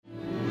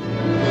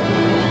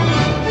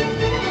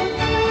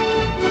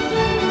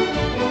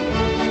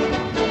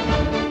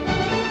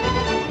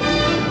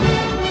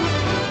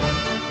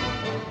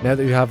Now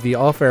that we have the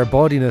off-air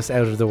bawdiness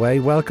out of the way,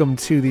 welcome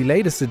to the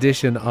latest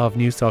edition of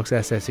News Talks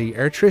SSE,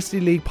 Electricity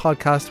League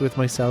podcast with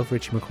myself,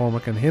 Richie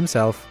McCormack, and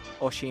himself,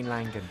 Oisin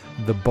Langan.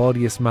 The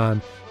bawdiest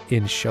man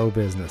in show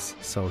business.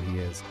 So he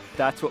is.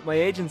 That's what my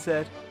agent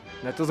said.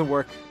 That doesn't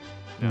work.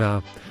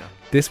 No.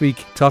 This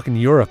week, talking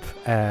Europe,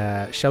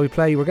 shall we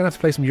play? We're going to have to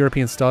play some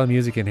European style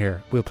music in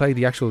here. We'll play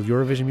the actual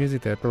Eurovision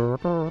music. I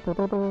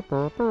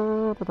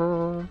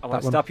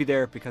want to stop you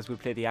there because we'll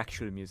play the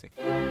actual music.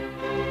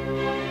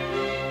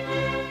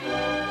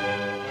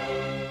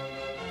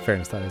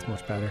 Fairness, that is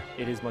much better.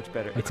 It is much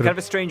better. It's kind of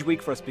a strange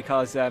week for us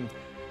because,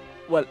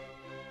 well,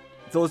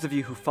 those of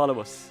you who follow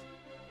us,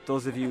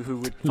 those of you who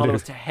would follow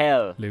us to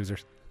hell.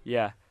 Losers.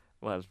 Yeah.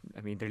 Well,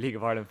 I mean, they're League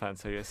of Ireland fans,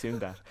 so you assume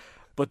that.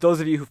 But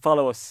those of you who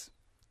follow us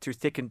through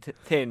thick and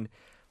thin,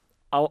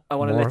 I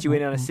want to let you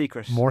in on a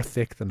secret. More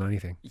thick than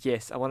anything.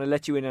 Yes, I want to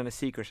let you in on a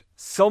secret.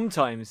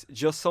 Sometimes,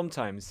 just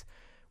sometimes,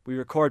 we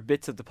record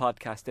bits of the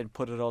podcast and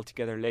put it all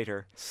together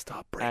later.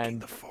 Stop breaking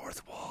the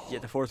fourth wall. Yeah,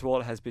 the fourth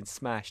wall has been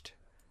smashed.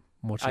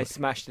 I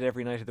smashed it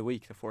every night of the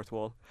week, the fourth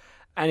wall.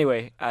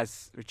 Anyway,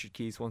 as Richard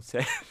Keys once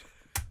said.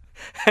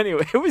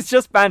 Anyway, it was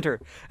just banter.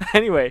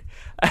 Anyway,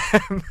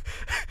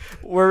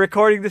 we're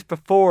recording this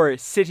before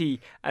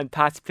City and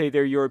Pats play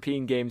their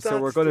European games, so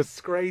we're going to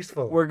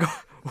disgraceful. We're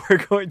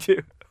going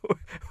to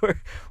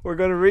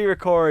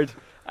re-record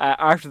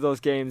after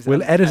those games.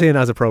 We'll edit in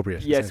as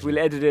appropriate. Yes, we'll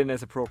edit in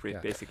as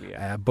appropriate, basically.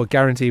 Yeah. But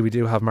guarantee we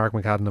do have Mark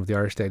McAdam of the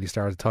Irish Daily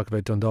Star to talk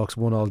about Dundalk's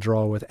 1-1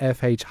 draw with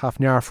FH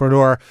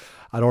Hafnarfjordur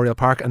at Oriel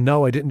Park. And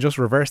no, I didn't just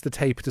reverse the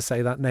tape to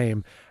say that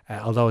name,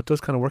 although it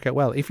does kind of work out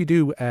well. If you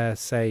do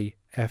say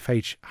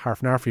FH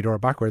Hafnarfjordur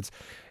backwards,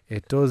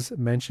 it does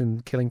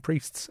mention killing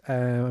priests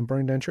and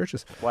burning down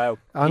churches. Wow.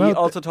 He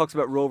also talks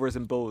about Rovers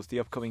and Bows,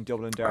 the upcoming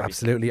Dublin derby.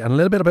 Absolutely. And a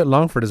little bit about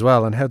Longford as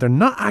well, and how they're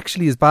not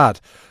actually as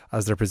bad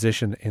as their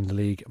position in the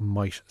league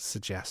might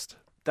suggest.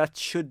 That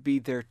should be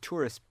their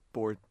tourist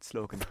board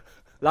slogan.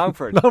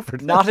 Longford.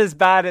 Not as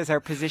bad as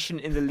our position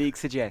in the league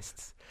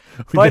suggests.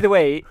 By the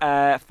way,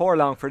 for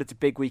Longford, it's a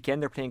big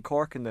weekend. They're playing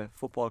Cork in the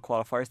football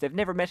qualifiers. They've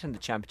never met in the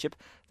championship.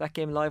 That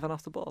game live on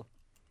Off the Ball.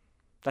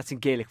 That's in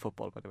Gaelic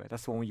football, by the way.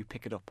 That's the one where you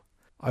pick it up.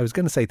 I was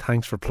going to say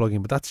thanks for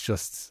plugging, but that's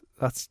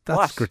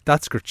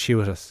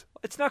gratuitous.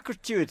 It's not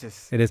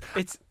gratuitous. It is.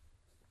 It's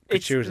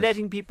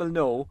letting people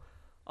know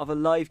of a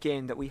live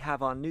game that we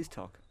have on News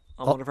Talk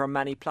on one of our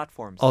many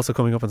platforms. Also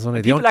coming up on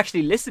Sunday. People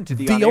actually listen to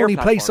the only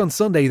place on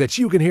Sunday that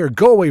you can hear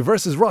Galway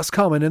versus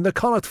Roscommon in the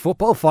Connacht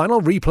football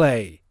final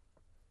replay.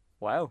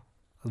 Wow.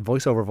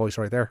 Voiceover voice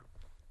right there.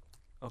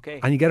 Okay.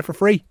 And you get it for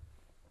free.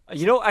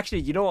 You know,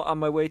 on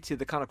my way to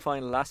the Connacht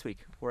final last week,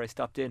 where I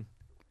stopped in,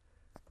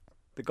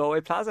 the Galway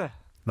Plaza.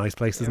 Nice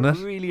place, isn't it?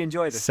 I really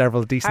enjoyed it.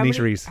 Several decent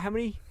eateries. How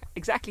many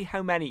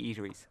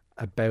eateries?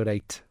 About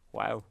 8.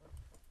 Wow.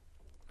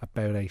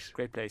 About 8.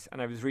 Great place.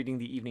 And I was reading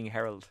the Evening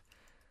Herald,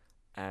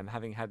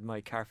 having had my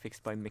car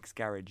fixed by Mick's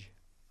Garage.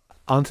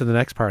 On to the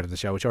next part of the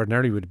show, which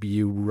ordinarily would be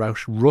you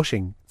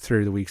rushing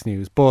through the week's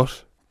news,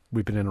 but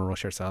we've been in a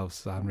rush ourselves,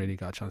 so I haven't really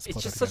got a chance to put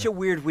it together. It's just such a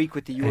weird week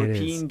with the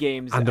European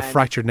games. And the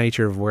fractured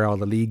nature of where all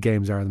the league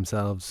games are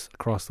themselves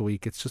across the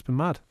week. It's just been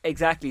mad.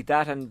 Exactly,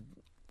 that and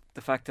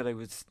the fact that I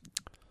was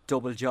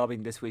double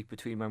jobbing this week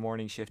between my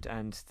morning shift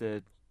and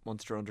the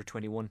Munster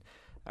Under-21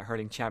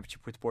 hurling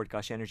championship with Bord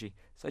Gáis Energy.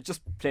 So I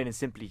just plain and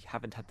simply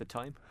haven't had the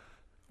time.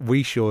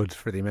 We should,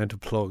 for the amount of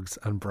plugs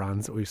and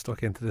brands that we've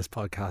stuck into this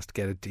podcast,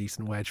 get a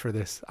decent wedge for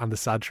this. And the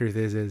sad truth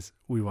is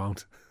we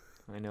won't.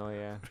 I know,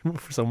 yeah.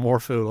 For some more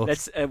fool.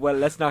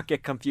 Let's not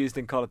get confused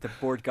and call it the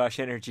Bord Gáis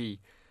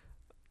Energy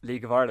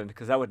League of Ireland,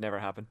 because that would never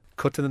happen.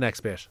 Cut to the next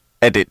bit.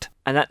 Edit.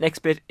 And that next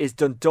bit is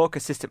Dundalk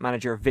assistant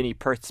manager Vinnie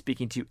Perth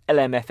speaking to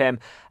LMFM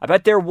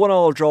about their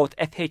 1-1 draw with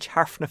FH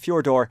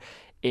Hafnarfjordur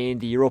in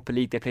the Europa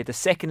League. They play the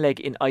second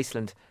leg in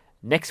Iceland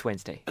next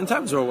Wednesday. In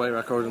terms of our away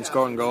record and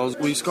scoring goals,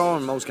 we score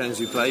in most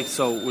games we play,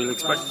 so we'll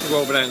expect to go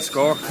over there and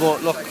score.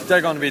 But look, they're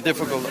going to be a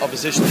difficult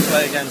opposition to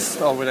play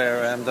against over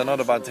there. They're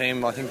not a bad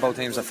team. I think both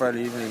teams are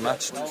fairly evenly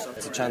matched.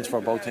 It's a chance for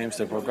both teams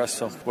to progress,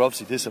 so we're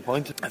obviously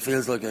disappointed. It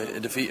feels like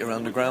a defeat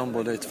around the ground,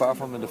 but it's far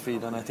from a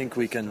defeat, and I think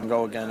we can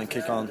go again and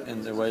kick on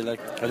in the way.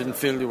 Like, I didn't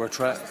feel they were a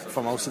threat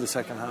for most of the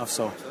second half,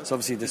 so it's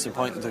obviously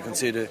disappointing to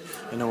concede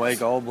an away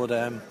goal. But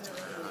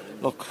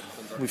look,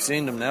 we've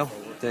seen them now.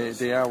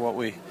 They are what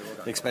we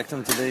expect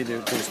them to be.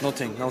 There's no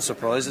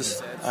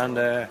surprises, and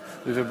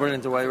we've a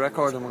brilliant away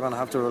record, and we're going to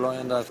have to rely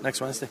on that next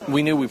Wednesday.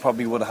 We knew we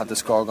probably would have had the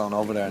score going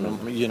over there, and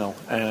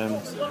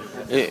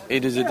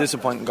it is a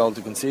disappointing goal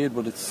to concede,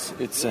 but it's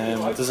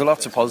there's a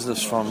lots of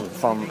positives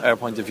from our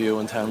point of view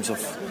in terms of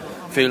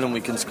feeling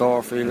we can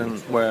score, feeling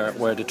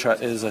where the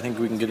threat is. I think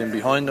we can get in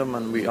behind them,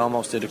 and we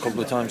almost did a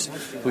couple of times.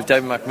 We've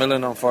David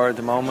McMillan on fire at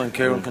the moment,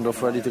 Kieran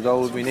Conduff ready to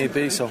go if we need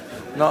be, so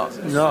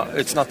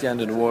it's not the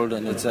end of the world,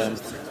 and it's a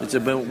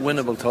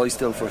winnable tie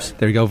still for us.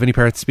 There you go, Vinnie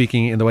Perth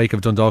speaking in the wake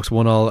of Dundalk's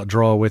 1-1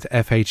 draw with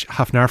FH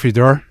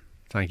Hafnarfjordur.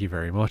 Thank you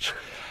very much.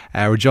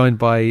 We're joined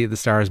by the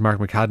Star's Mark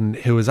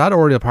McAdam, who was at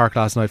Oriel Park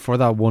last night for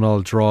that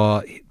 1-1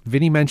 draw.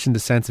 Vinnie mentioned a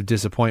sense of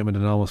disappointment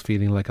and almost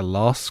feeling like a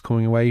loss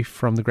coming away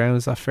from the ground.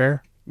 Is that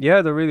fair?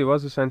 Yeah, there really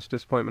was a sense of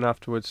disappointment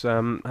afterwards.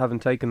 Having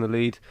taken the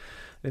lead,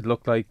 it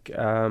looked like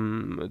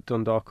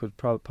Dundalk could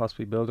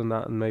possibly build on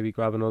that and maybe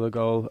grab another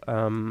goal.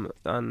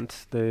 And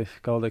the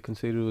goal they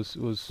conceded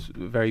was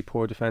very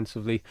poor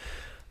defensively.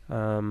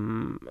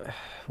 One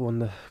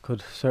that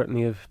could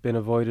certainly have been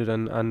avoided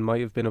and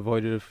might have been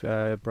avoided if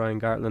Brian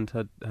Gartland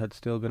had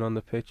still been on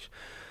the pitch.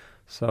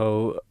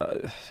 So,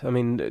 I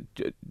mean,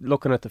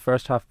 looking at the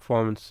first half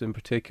performance in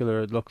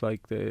particular, it looked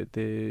like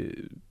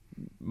the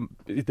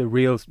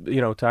real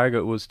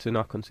target was to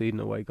not concede an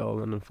away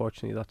goal, and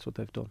unfortunately that's what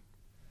they've done.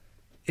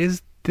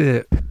 Is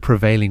the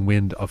prevailing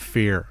wind of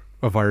fear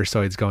of Irish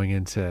sides going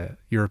into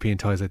European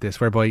ties like this,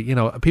 whereby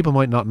people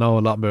might not know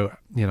a lot about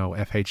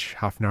FH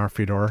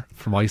Hafnarfjordur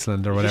from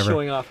Iceland or whatever. You're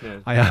showing off now.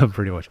 I am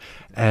pretty much,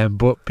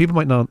 but people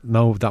might not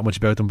know that much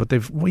about them. But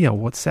they've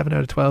 7 out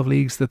of 12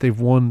 leagues that they've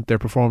won. They're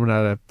performing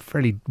at a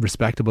fairly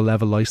respectable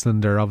level.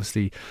 Iceland are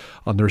obviously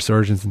on the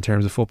resurgence in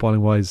terms of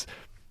footballing wise.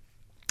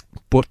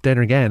 But then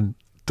again,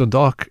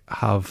 Dundalk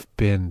have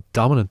been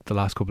dominant the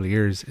last couple of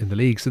years in the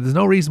league, so there's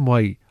no reason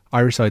why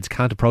Irish sides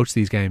can't approach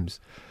these games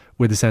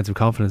with a sense of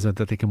confidence that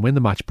they can win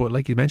the match. But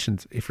like you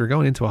mentioned, if you're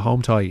going into a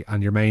home tie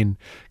and your main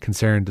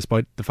concern,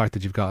 despite the fact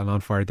that you've got an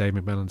on-fire Dave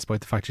McMillan,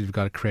 despite the fact that you've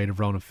got a creative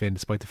Ronan Finn,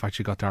 despite the fact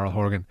you've got Darrell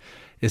Horgan,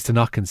 is to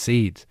not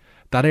concede,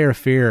 that air of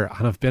fear,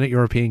 and I've been at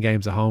European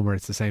games at home where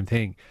it's the same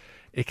thing,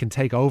 it can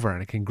take over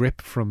and it can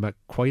grip from a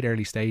quite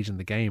early stage in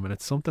the game, and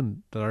it's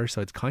something that Irish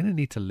sides kind of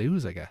need to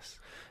lose, I guess.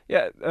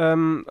 Yeah,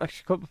 actually a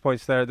couple of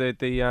points there.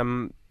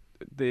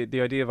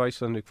 The idea of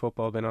Icelandic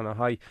football being on a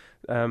high.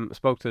 I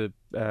spoke to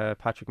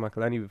Patrick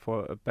McElhenney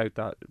about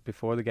that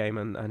before the game,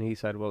 and he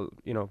said, well,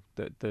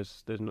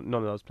 there's none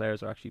of those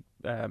players are actually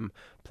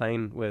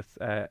playing with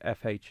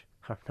FH.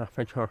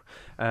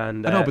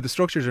 And I know, but the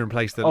structures are in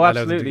place that allow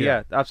them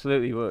to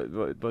absolutely.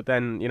 But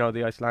then the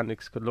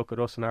Icelandics could look at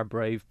us and our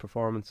brave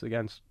performance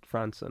against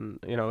France, and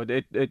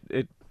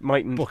it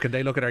mightn't. But can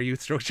they look at our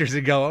youth structures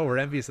and go, "Oh, we're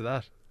envious of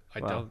that"?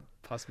 I don't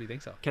possibly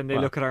think so. Can they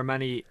look at our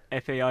many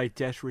FAI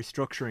debt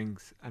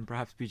restructurings and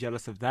perhaps be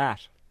jealous of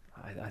that?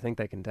 I think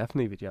they can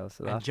definitely be jealous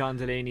of that. And John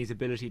Delaney's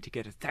ability to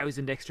get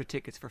 1,000 extra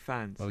tickets for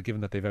fans. Well, given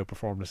that they've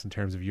outperformed us in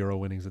terms of Euro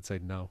winnings, I'd say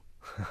no.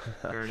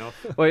 Fair enough.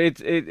 Well,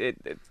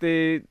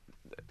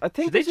 I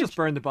think they just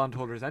burn the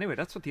bondholders anyway.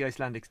 That's what the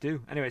Icelandics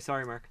do. Anyway,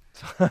 sorry, Mark.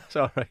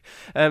 Sorry.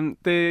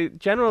 The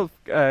general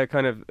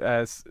kind of.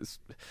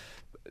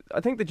 I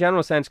think the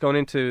general sense going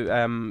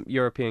into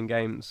European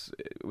games,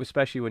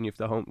 especially when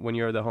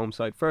you're the home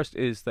side, first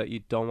is that you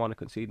don't want to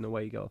concede an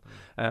away goal.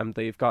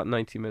 They've got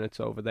 90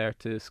 minutes over there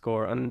to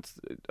score, and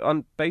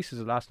on basis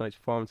of last night's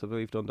performance, I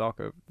believe Dundalk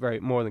are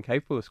more than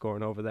capable of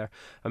scoring over there.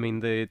 I mean,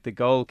 the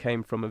goal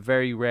came from a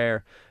very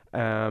rare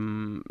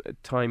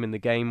time in the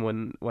game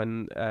when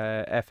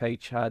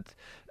FH had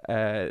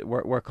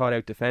were caught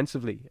out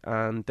defensively,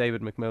 and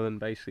David McMillan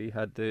basically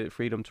had the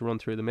freedom to run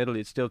through the middle.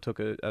 It still took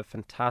a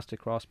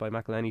fantastic cross by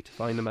McElhenney to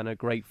find him and a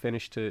great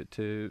finish to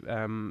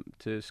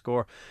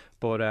score.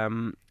 But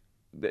another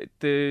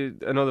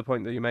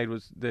point that you made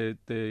was the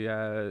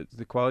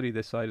quality of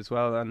this side as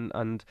well,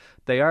 and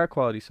they are a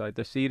quality side.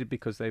 They're seeded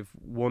because they've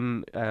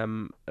won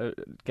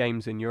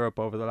games in Europe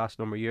over the last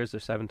number of years. They're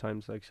 7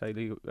 times, like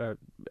say,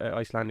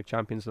 Icelandic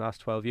champions in the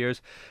last 12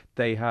 years.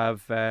 They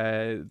have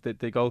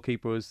the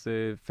goalkeeper was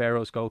the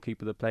Faroes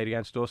goalkeeper that played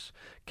against us,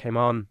 came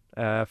on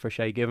for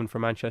Shay Given for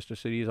Manchester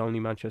City, his only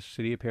Manchester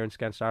City appearance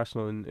against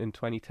Arsenal in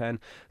 2010.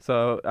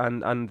 So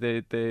and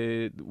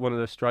the one of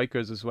the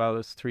strikers as well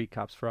as 3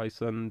 caps for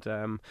Iceland.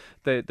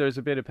 There's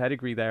a bit of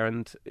pedigree there,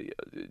 and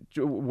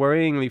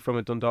worryingly from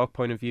a Dundalk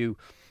point of view,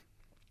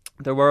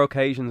 there were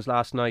occasions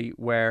last night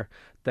where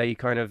they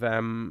kind of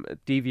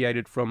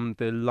deviated from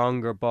the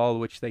longer ball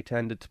which they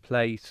tended to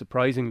play,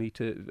 surprisingly,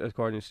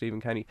 according to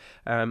Stephen Kenny,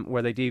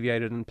 where they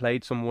deviated and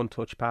played some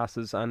one-touch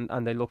passes, and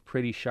they looked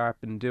pretty sharp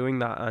in doing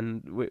that,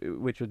 and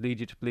which would lead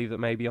you to believe that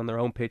maybe on their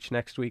own pitch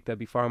next week they'll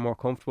be far more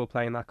comfortable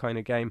playing that kind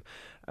of game,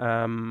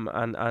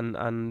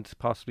 and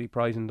possibly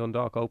prizing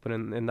Dundalk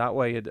open in that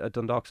way. A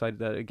Dundalk side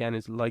that again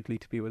is likely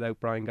to be without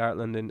Brian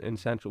Gartland in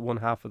central, one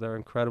half of their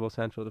incredible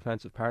central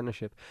defensive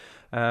partnership.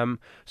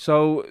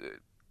 So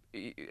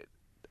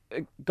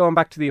going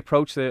back to the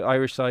approach the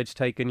Irish sides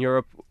take in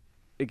Europe,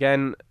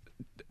 again,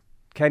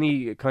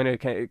 Kenny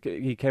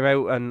he came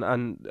out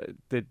and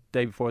the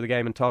day before the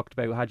game and talked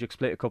about Hajduk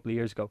Split a couple of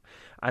years ago,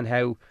 and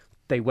how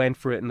they went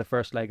for it in the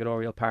first leg at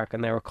Oriel Park,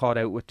 and they were caught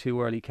out with 2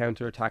 early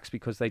counter attacks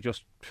because they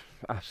just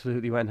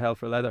absolutely went hell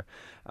for leather.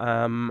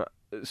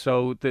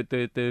 So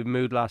the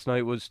mood last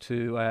night was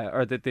to,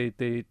 or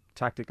the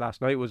tactic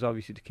last night was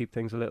obviously to keep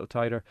things a little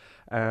tighter,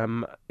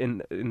 in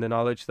the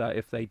knowledge that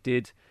if they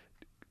did,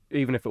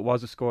 even if it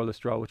was a scoreless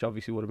draw, which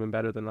obviously would have been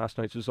better than last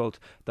night's result,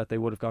 that they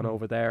would have gone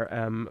over there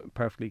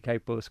perfectly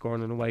capable of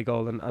scoring an away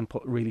goal and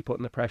really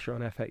putting the pressure on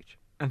FH.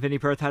 And Vinnie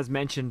Perth has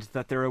mentioned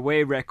that their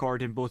away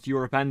record in both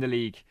Europe and the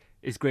league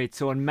is great.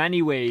 So in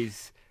many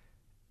ways,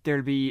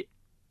 there'll be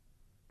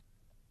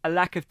a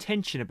lack of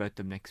tension about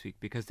them next week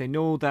because they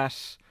know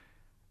that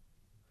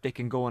they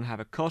can go and have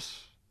a cut,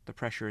 the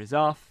pressure is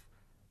off,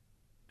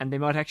 and they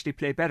might actually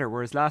play better.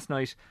 Whereas last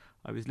night,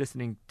 I was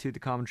listening to the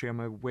commentary on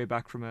my way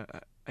back from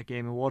a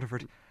game in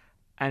Waterford,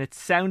 and it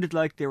sounded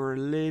like they were a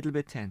little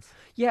bit tense.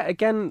 Yeah,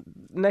 again,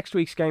 next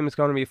week's game is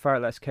going to be a far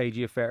less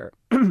cagey affair.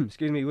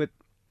 Excuse me, with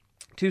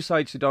two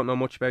sides who don't know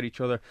much about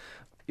each other.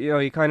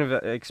 You kind of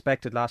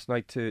expected last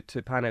night to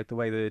pan out the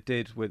way that it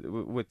did,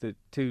 with the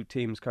two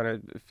teams kind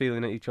of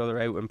feeling each other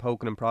out and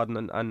poking and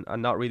prodding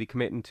and not really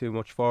committing too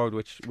much forward,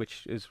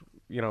 which is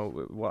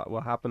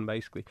what happened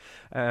basically.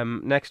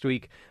 Next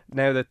week,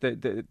 now that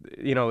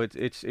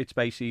it's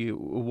basically a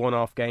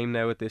one-off game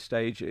now at this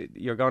stage,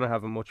 you're going to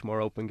have a much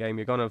more open game.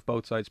 You're going to have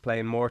both sides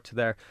playing more to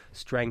their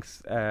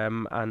strengths,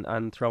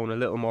 and throwing a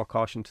little more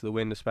caution to the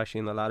wind, especially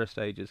in the latter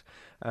stages.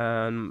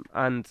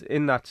 And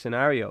in that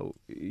scenario,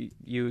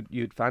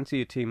 you'd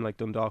fancy a team like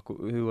Dundalk,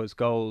 who has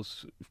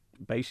goals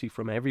basically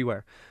from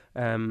everywhere,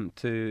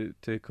 to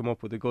come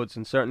up with the goods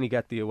and certainly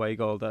get the away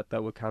goal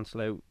that would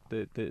cancel out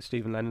the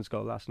Stephen Lennon's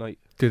goal last night.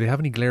 Do they have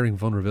any glaring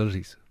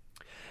vulnerabilities?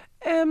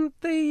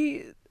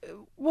 The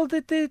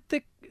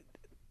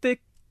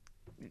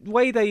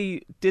way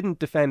they didn't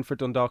defend for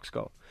Dundalk's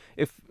goal,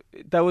 if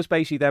that was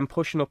basically them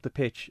pushing up the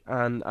pitch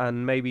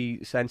and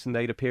maybe sensing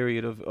they had a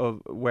period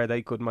of where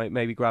they could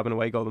maybe grab an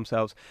away goal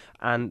themselves,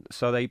 and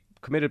so they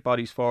committed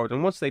bodies forward,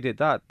 and once they did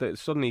that,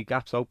 suddenly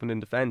gaps opened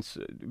in defence,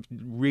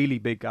 really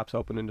big gaps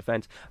open in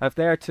defence. And if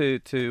they're to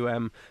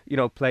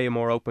play a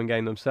more open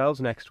game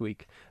themselves next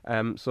week,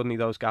 suddenly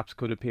those gaps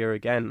could appear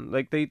again.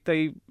 Like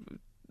they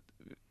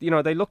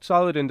looked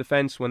solid in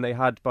defence when they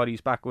had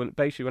bodies back.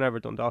 Whenever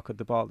Dundalk had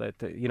the ball, they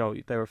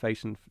were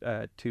facing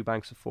two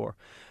banks of four,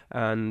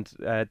 and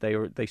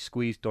they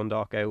squeezed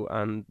Dundalk out,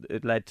 and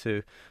it led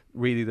to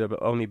really there have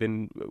only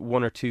been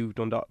one or two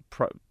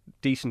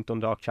decent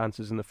Dundalk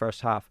chances in the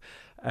first half.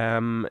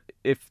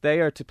 If they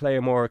are to play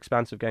a more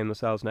expansive game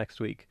themselves next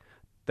week,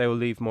 they will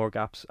leave more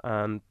gaps,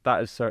 and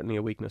that is certainly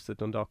a weakness that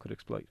Dundalk could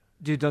exploit.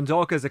 Do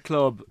Dundalk as a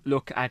club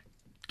look at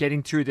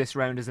getting through this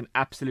round as an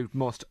absolute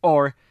must,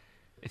 or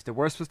if the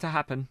worst was to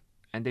happen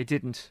and they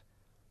didn't,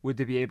 would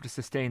they be able to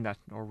sustain that,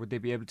 or would they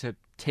be able to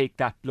take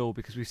that blow?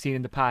 Because we've seen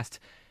in the past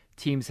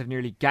teams have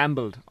nearly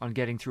gambled on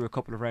getting through a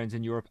couple of rounds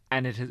in Europe,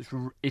 and it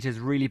has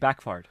really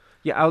backfired.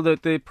 Yeah, Al,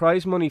 the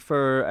prize money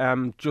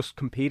for just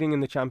competing in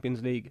the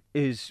Champions League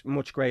is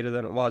much greater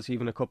than it was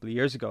even a couple of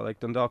years ago. Like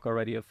Dundalk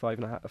already have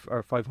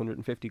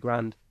 550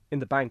 grand in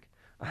the bank,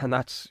 and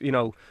that's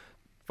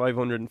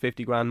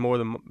 550 grand more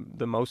than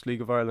most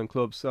League of Ireland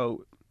clubs.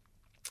 So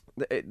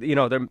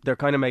they're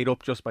kind of made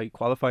up just by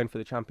qualifying for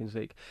the Champions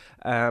League.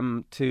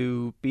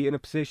 To be in a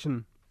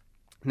position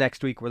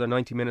next week where they're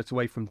 90 minutes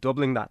away from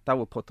doubling that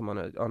will put them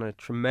on a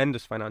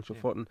tremendous financial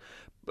footing.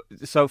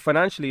 So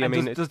financially,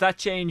 and does that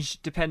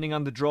change depending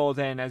on the draw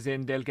then, as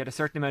in they'll get a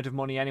certain amount of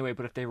money anyway,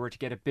 but if they were to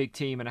get a big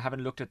team, and I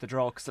haven't looked at the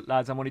draw because,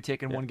 lads, I'm only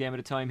taking one game at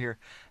a time here,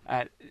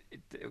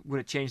 would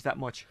it change that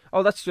much?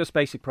 Oh, that's just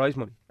basic prize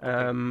money.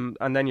 Okay.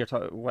 And then you're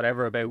talking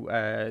whatever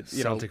about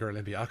Celtic or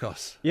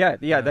Olympiacos. Yeah,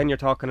 then you're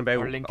talking about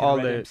all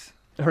the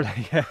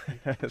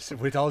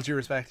with all due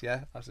respect,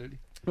 yeah, absolutely.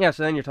 Yeah,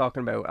 so then you're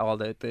talking about all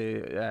the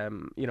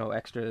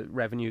extra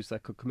revenues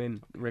that could come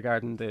in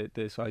regarding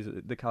the size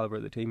of the calibre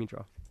of the team you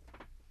draw.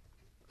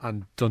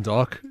 And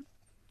Dundalk,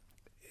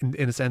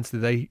 in a sense,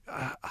 did they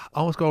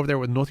almost go over there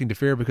with nothing to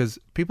fear? Because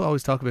people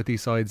always talk about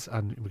these sides,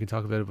 and we can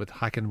talk about it with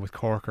Hacken, with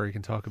Cork, or you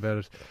can talk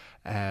about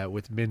it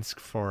with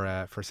Minsk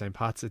for St.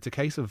 Pat's. It's a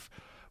case of,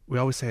 we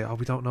always say,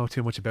 we don't know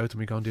too much about them,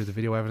 we go and do the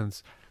video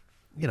evidence.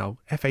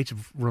 FH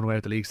have run away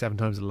with the league 7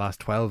 times in the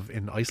last 12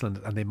 in Iceland,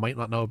 and they might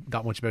not know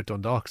that much about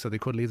Dundalk, so they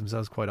could leave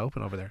themselves quite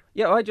open over there.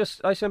 Yeah, I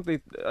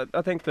think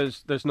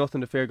there's nothing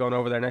to fear going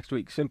over there next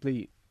week,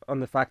 simply on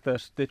the fact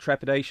that the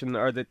trepidation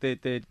or the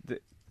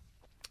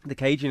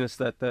caginess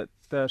that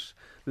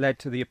led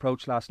to the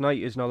approach last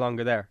night is no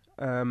longer there.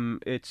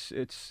 It's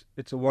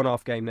a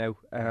one-off game now.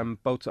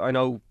 Both, I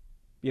know,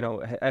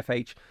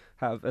 FH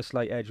have a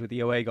slight edge with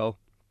the away goal,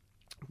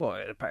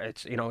 but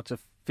it's a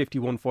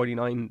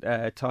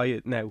 51-49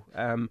 tie now.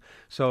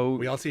 So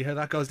we all see how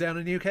that goes down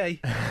in the UK.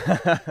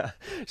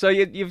 So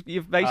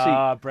you've basically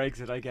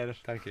Brexit. I get it.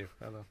 Thank you.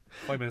 Hello.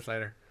 5 minutes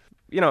later.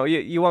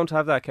 You won't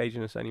have that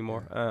caginess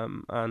anymore.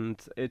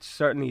 And it's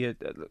certainly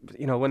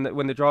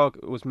when the draw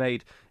was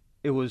made,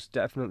 it was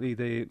definitely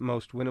the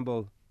most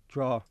winnable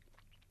draw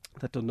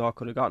that Dundalk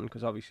could have gotten,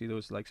 because obviously there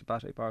was like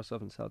Sabate,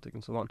 Borisov and Celtic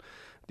and so on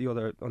the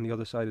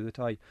other side of the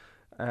tie.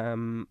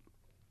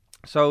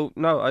 So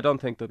no, I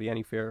don't think there'll be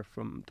any fear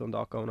from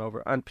Dundalk going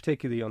over, and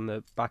particularly on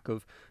the back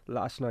of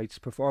last night's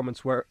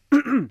performance where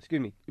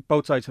excuse me,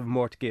 both sides have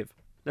more to give.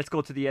 Let's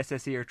go to the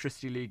SSE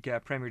Electricity League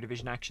Premier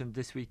Division action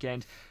this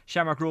weekend.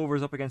 Shamrock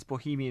Rovers up against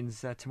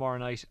Bohemians tomorrow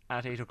night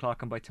at 8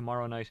 o'clock, and by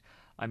tomorrow night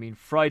I mean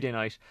Friday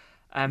night.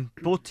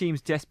 Both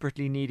teams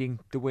desperately needing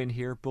the win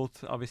here,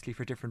 both obviously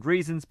for different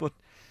reasons, but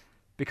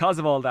because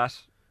of all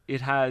that,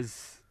 it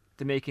has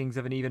the makings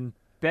of an even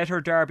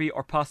better derby,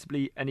 or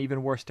possibly an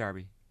even worse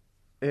derby.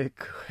 It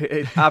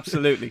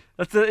absolutely.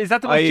 Is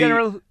that the most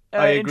general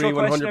intro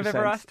question 100%. I've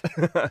ever asked?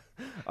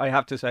 I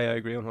have to say I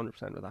agree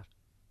 100% with that.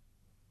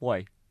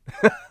 Why?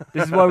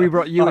 This is why we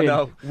brought you in.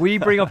 No. We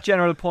bring up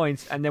general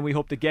points, and then we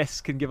hope the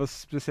guests can give us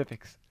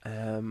specifics.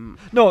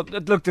 No,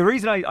 look, the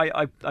reason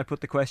I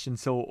put the question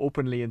so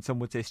openly and some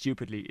would say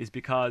stupidly is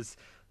because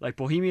like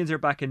Bohemians are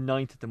back in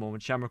 9th at the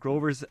moment. Shamrock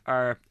Rovers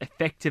are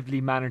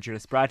effectively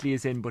managerless. Bradley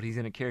is in, but he's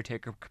in a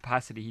caretaker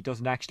capacity. He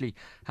doesn't actually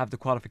have the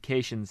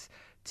qualifications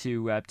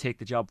to take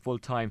the job full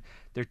time.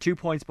 They're 2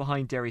 points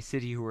behind Derry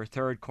City, who are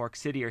third. Cork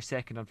City are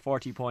second on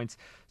 40 points.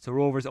 So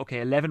Rovers,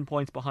 11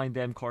 points behind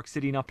them. Cork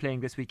City not playing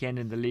this weekend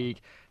in the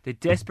league. They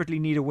desperately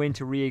need a win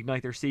to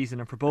reignite their season.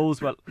 And for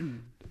Bohs, well,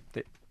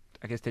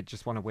 I guess they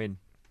just want to win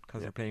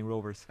because they're playing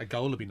Rovers. A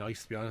goal would be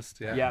nice, to be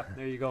honest. Yeah,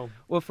 there you go.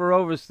 Well, for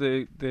Rovers,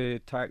 the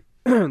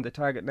the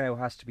target now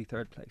has to be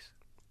third place.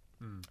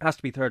 Has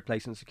to be third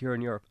place and secure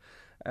in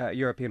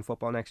European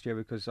football next year,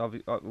 because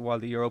while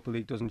the Europa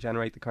League doesn't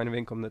generate the kind of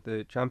income that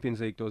the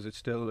Champions League does, it's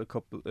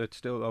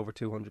still over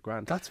 200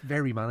 grand. That's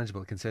very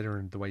manageable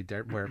considering the way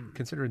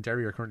considering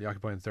Derry are currently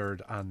occupying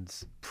third and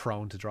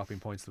prone to dropping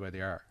points the way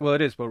they are. Well,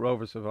 it is, but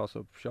Rovers have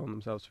also shown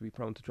themselves to be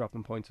prone to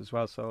dropping points as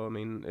well. So I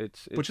mean,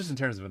 it's but just in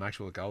terms of an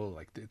actual goal,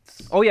 like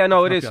it's. Oh yeah,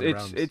 no, it is.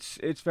 It's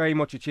It's very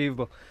much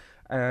achievable.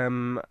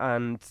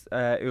 And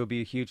it would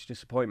be a huge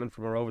disappointment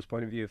from a Rovers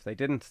point of view if they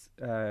didn't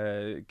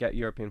get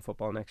European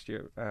football next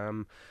year.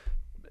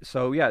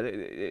 So yeah,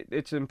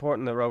 it's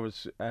important that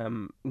Rovers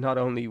not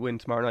only win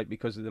tomorrow night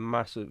because of the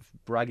massive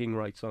bragging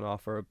rights on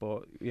offer,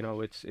 but you know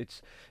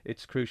it's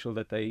crucial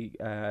that they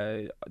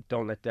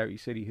don't let Derry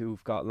City,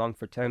 who've got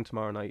Longford Town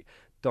tomorrow night,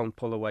 don't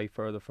pull away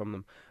further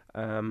from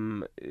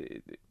them.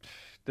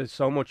 There's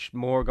so much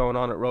more going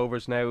on at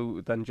Rovers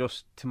now than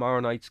just tomorrow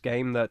night's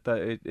game that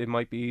it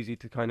might be easy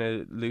to kind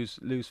of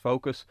lose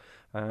focus.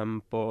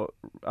 But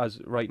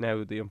as right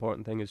now, the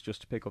important thing is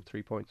just to pick up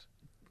 3 points.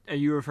 Are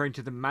you referring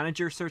to the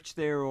manager search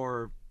there,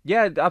 or?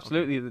 Yeah,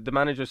 absolutely. Okay. The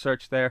manager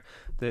search there,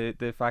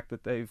 the fact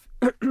that they've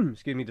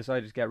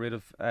decided to get rid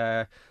of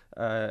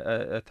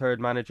a third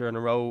manager in a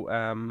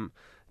row.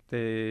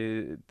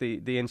 The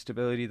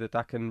instability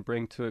that can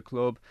bring to a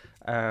club,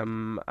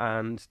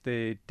 and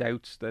the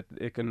doubts that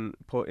it can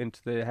put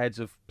into the heads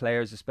of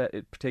players,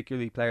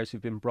 particularly players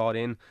who've been brought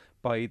in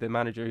by the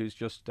manager who's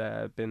just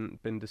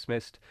been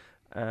dismissed.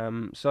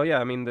 So yeah,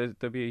 I mean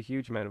there'll be a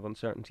huge amount of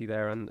uncertainty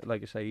there, and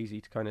like I say,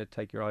 easy to kind of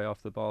take your eye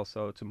off the ball.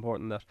 So it's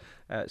important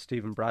that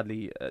Stephen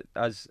Bradley,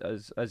 as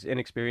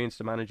inexperienced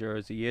a manager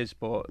as he is,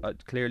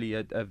 but clearly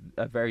a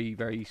very,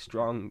 very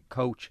strong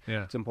coach.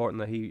 Yeah. It's important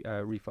that he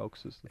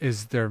refocuses.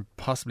 Is there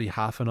possibly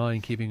half an eye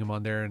in keeping him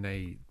on there in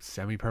a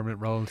semi-permanent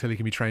role until he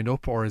can be trained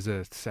up, or is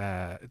it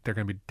they're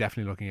going to be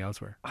definitely looking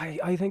elsewhere?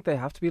 I think they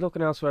have to be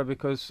looking elsewhere,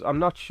 because I'm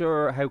not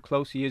sure how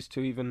close he is to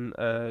even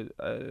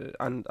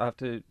and I have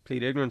to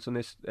plead ignorance on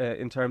this.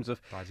 In terms of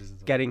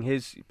getting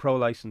his pro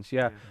license,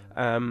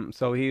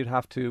 so he would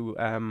have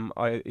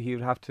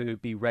to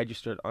be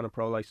registered on a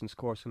pro license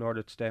course in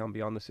order to stay on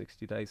beyond the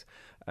 60 days.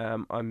 I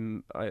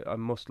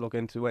must look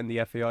into when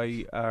the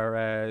FAI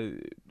or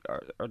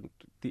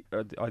the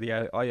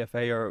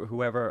IFA or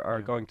whoever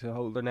are going to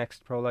hold their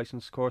next pro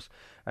license course.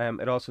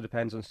 It also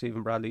depends on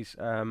Stephen Bradley's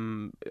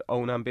own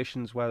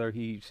ambitions, whether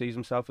he sees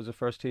himself as a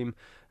first team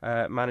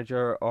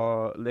manager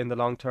or in the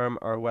long term,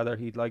 or whether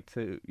he'd like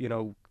to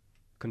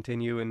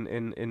continue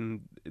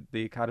in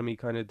the academy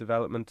kind of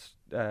development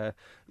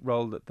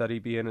role that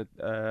he'd be in it.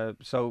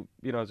 So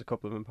there's a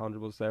couple of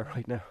imponderables there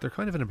right now. They're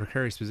kind of in a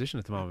precarious position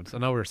at the moment. I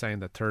know we're saying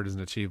that third is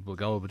an achievable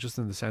goal, but just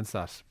in the sense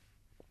that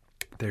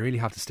they really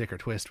have to stick or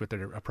twist with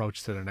their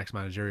approach to their next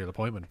managerial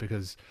appointment,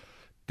 because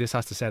this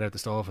has to set out the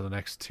stall for the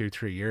next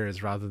 2-3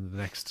 years rather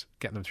than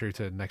getting them through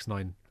to the next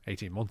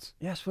 9-18 months.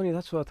 Yeah, it's funny.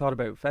 That's what I thought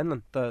about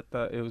Fenlon. That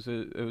it was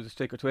a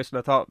stick or twist, and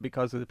I thought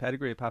because of the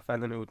pedigree of Pat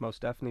Fenlon, it would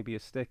most definitely be a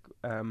stick.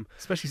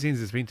 Especially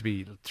since it's been to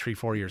be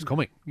 3-4 years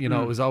coming. It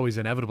was always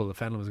inevitable that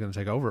Fenlon was going to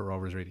take over at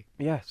Rovers, really.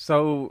 Yeah.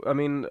 So I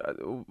mean,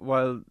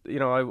 while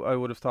I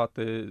would have thought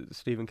the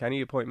Stephen Kenny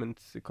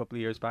appointment a couple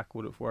of years back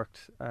would have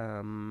worked,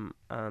 and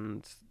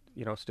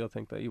still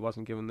think that he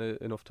wasn't given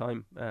enough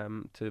time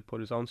to put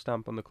his own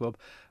stamp on the club.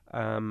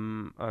 I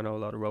know a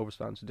lot of Rovers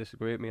fans would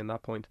disagree with me on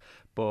that point,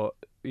 but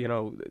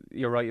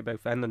you're right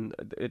about Fenlon.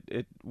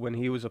 It when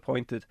he was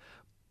appointed,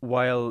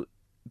 while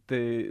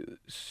the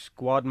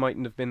squad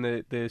mightn't have been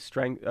the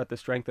strength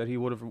that he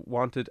would have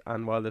wanted,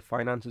 and while the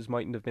finances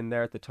mightn't have been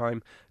there at the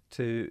time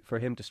for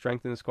him to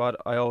strengthen the squad,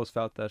 I always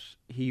felt that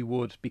he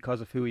would,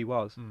 because of who he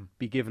was,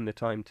 be given the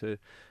time to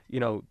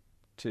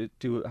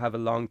to have a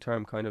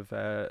long-term kind of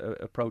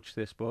approach to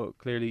this. But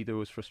clearly there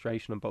was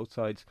frustration on both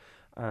sides,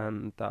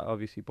 and that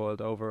obviously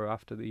boiled over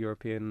after the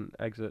European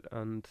exit,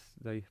 and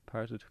they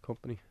parted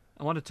company.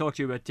 I want to talk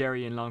to you about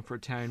Derry and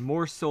Longford Town,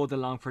 more so the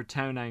Longford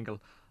Town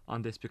angle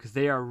on this, because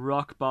they are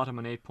rock bottom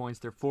on 8 points.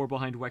 They're 4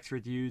 behind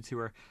Wexford Youths, who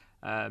are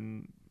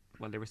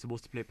they were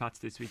supposed to play Pats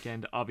this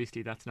weekend.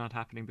 Obviously that's not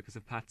happening because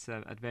of Pat's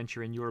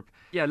adventure in Europe.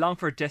 Yeah,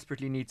 Longford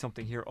desperately need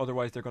something here,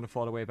 otherwise they're going to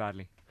fall away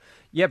badly.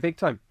 Yeah, big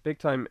time.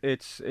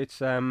 It's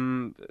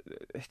been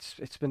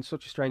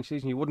such a strange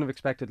season. You wouldn't have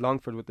expected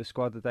Longford, with the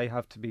squad that they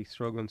have, to be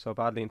struggling so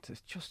badly, and to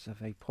just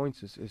have 8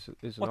 points is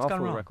an awful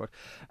record.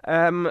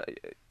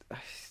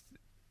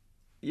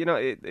 you know,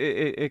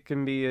 it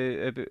can be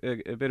a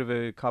bit of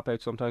a cop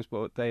out sometimes,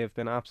 but they have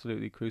been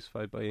absolutely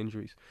crucified by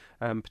injuries,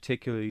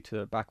 particularly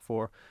to back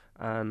four.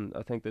 And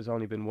I think there's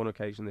only been one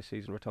occasion this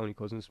season where Tony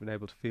Cousins has been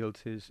able to field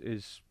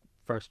his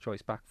first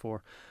choice back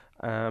four,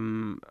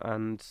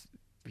 and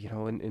you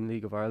know, in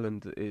League of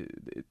Ireland,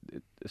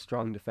 a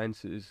strong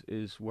defence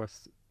is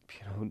worth,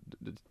 you know,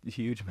 a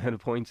huge amount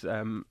of points,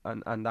 and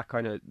that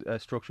kind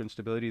of structure and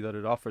stability that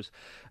it offers.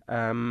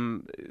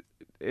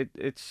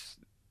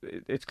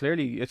 It's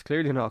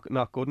clearly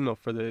not good enough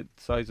for the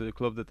size of the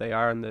club that they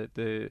are, and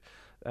the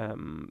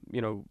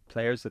you know,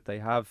 players that they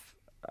have,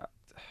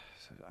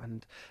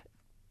 and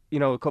you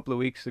know, a couple of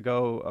weeks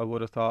ago, I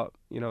would have thought,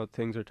 you know,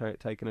 things are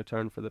taking a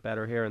turn for the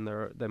better here, and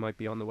they might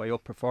be on the way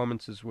up.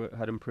 Performances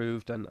had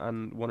improved,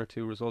 and one or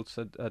two results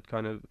had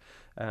kind of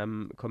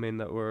come in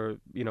that were,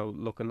 you know,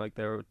 looking like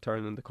they were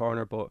turning the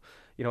corner. But,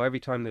 you know, every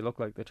time they look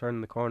like they're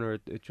turning the corner,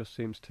 it just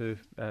seems to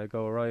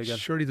go awry again.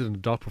 Surely the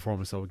Dundalk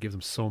performance, though, would give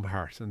them some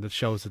heart, and that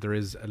shows that there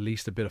is at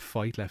least a bit of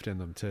fight left in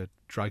them to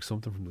drag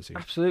something from the season.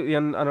 Absolutely,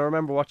 and I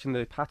remember watching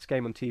the Pats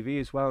game on TV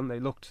as well, and they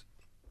looked...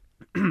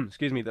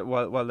 excuse me, that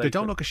while they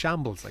don't look a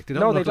shambles, like they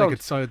don't look like a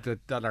side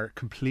that are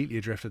completely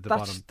adrift at the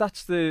bottom.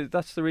 That's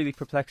the really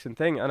perplexing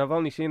thing, and I've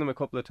only seen them a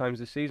couple of times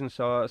this season,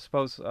 so I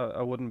suppose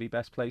I wouldn't be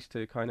best placed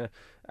to kind of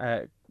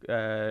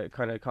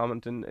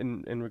comment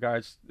in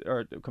regards,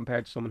 or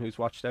compared to someone who's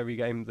watched every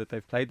game that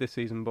they've played this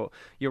season. But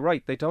you're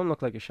right, they don't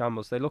look like a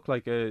shambles. They look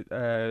like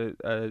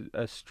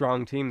a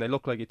strong team. They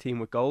look like a team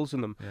with goals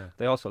in them. Yeah.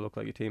 They also look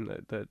like a team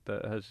that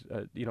has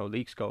you know,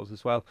 leaks goals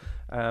as well.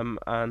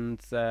 And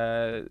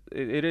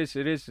it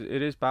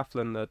is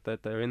baffling that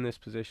they're in this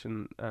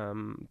position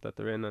that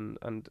they're in,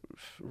 and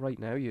right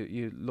now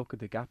you look at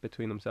the gap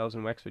between themselves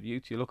and Wexford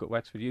Youth. You look at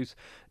Wexford Youth,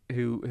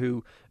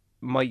 who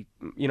might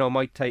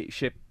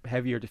ship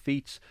heavier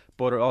defeats,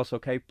 but are also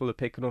capable of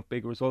picking up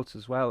big results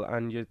as well.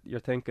 And you're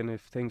thinking,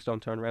 if things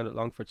don't turn around at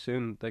Longford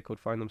soon, they could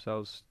find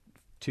themselves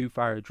too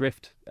far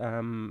adrift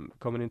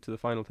coming into the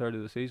final third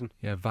of the season.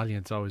 Yeah,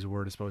 valiant's always a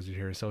word, I suppose, you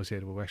hear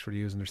associated with Wexford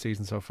Youth in their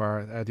season so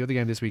far. The other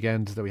game this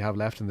weekend that we have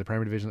left in the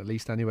Premier Division, at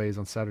least anyway, is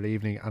on Saturday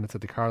evening, and it's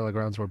at the Carlisle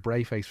grounds where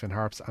Bray face Finn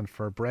Harps. And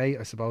for Bray,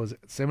 I suppose,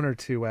 similar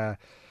to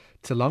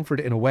Longford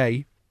in a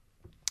way,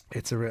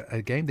 it's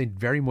a game they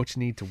very much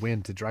need to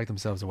win to drag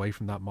themselves away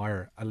from that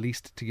mire, at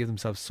least to give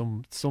themselves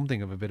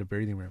something of a bit of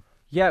breathing room.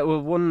 Yeah,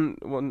 well,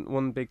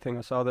 one big thing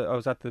I saw, that I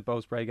was at the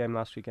Bows Bray game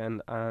last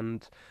weekend,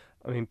 and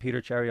I mean, Peter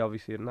Cherry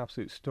obviously had an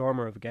absolute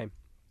stormer of a game.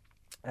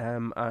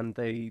 And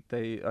they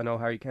I know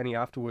Harry Kenny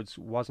afterwards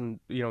wasn't,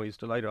 you know, he's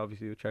delighted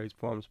obviously with Cherry's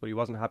performance, but he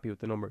wasn't happy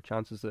with the number of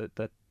chances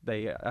that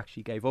they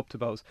actually gave up to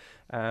Bows.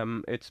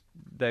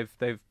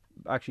 They've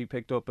actually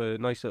picked up a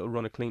nice little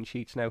run of clean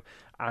sheets now,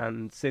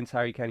 and since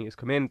Harry Kenny has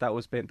come in, that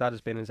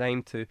has been his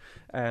aim to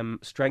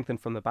strengthen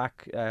from the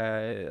back.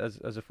 As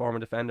a former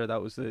defender,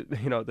 that was the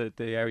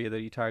area that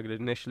he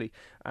targeted initially,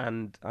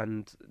 and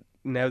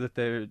now that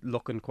they're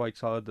looking quite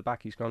solid at the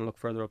back, he's going to look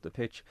further up the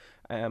pitch,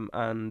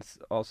 and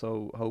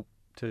also hope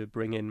to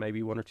bring in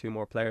maybe one or two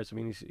more players. I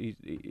mean,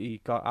 he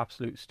got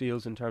absolute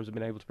steals in terms of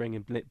being able to bring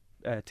in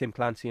Tim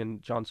Clancy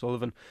and John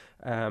Sullivan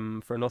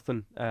for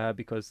nothing,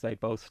 because they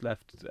both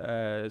left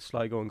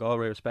Sligo and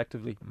Galway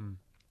respectively.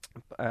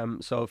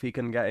 So if he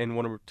can get in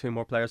one or two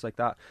more players like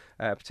that,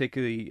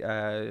 particularly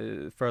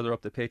further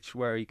up the pitch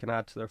where he can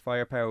add to their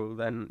firepower,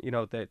 then you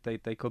know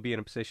they could be in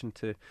a position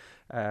to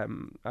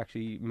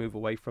actually move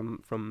away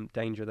from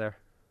danger there.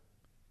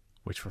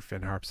 Which for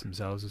Finn Harps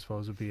themselves, I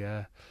suppose, would be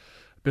a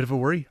bit of a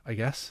worry, I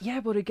guess. Yeah,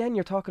 but again,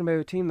 you're talking about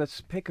a team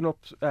that's picking up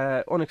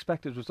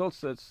unexpected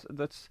results. It's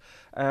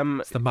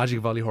the magic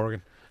of Ollie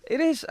Horgan. It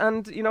is,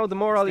 and you know, the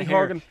more Ollie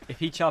Horgan, if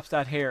he chops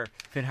that hair,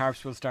 Finn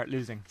Harps will start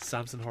losing.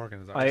 Samson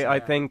Horgan is I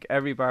think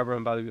every barber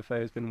in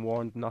Ballybuffet has been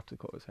warned not to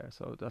cut his hair,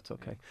 so that's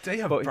okay. They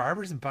have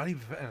barbers in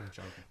Ballybuffet. I'm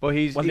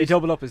joking. But they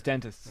double up as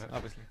dentists,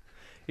 obviously.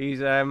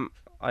 He's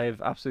I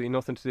have absolutely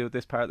nothing to do with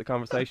this part of the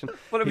conversation.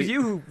 Well, it was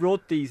you who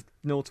wrote these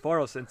notes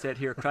for us and said,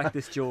 here, crack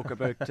this joke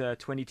about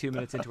 22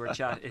 minutes into our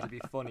chat. It'll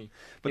be funny.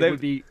 But it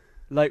would be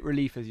light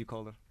relief, as you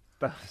call it.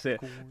 That's it.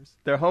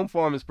 Their home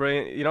form is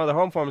brilliant. You know, their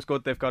home form is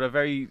good. They've got a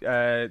very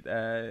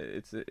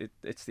it's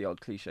the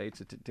old cliche. It's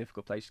a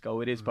difficult place to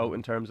go. It is both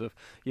in terms of,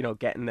 you know,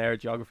 getting there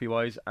geography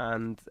wise,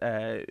 and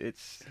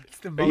it's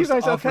the most. Are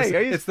you guys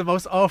okay? It's the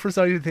most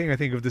off-sided thing I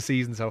think of the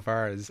season so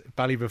far. Is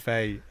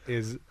Ballybuffet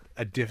is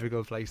a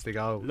difficult place to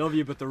go. Love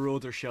you, but the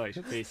roads are shite,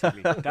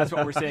 basically. That's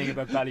what we're saying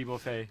about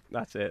Ballybuffet.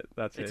 That's it.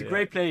 It's a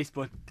great place,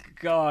 but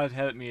God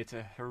help me, it's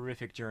a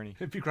horrific journey.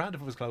 It'd be grand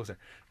if it was closer.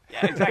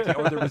 Yeah, exactly.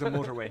 Or there was a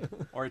motorway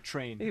or a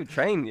train. Yeah,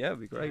 it'd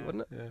be great,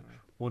 wouldn't it? Yeah.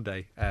 One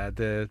day.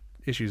 The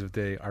issues of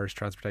the Irish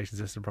transportation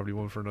system, probably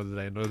one for another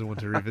day, another one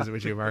to revisit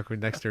with you, Mark, when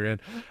next year in.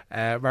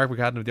 Mark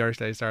McCadden of the Irish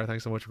Daily Star,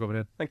 thanks so much for coming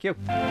in. Thank you.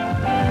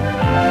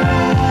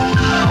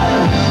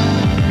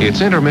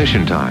 It's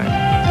intermission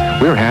time.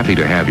 We're happy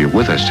to have you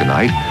with us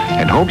tonight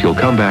and hope you'll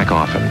come back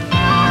often.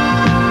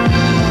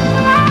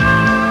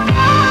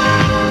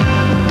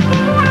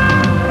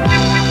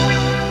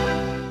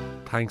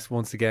 thanks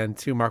once again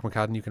to Mark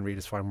McCadden. You can read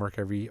his fine work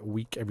every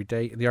week, every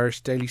day in the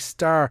Irish Daily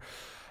Star.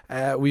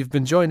 We've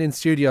been joined in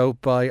studio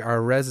by our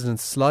resident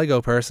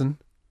Sligo person,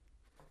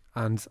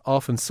 and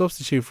often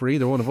substitute for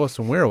either one of us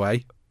when we're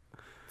away.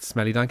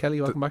 Smelly Dan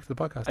Kelly, welcome back to the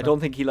podcast. I don't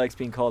think he likes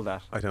being called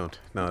that. I don't.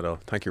 No, at all.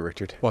 Thank you,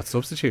 Richard. What,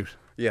 substitute?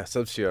 Yeah,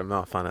 substitute. I'm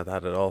not a fan of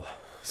that at all.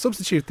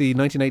 Substitute, the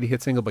 1980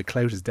 hit single by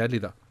Clout, is deadly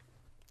though.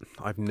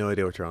 I've no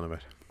idea what you're on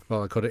about.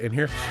 Well, I cut it in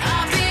here.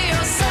 I'll be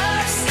your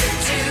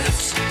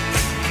substitute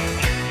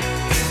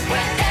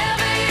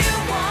whenever you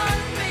want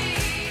me.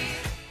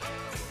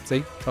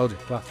 See, told you.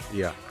 Class.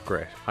 Yeah,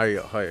 great. Hi,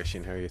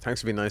 Oisin. How are you?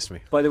 Thanks for being nice to me.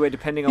 By the way,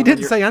 depending on He when didn't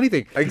you're- say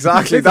anything.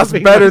 Exactly. That's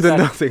better than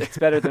nothing. It's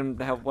better than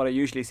what I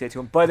usually say to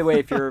him. By the way,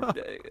 if you're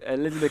a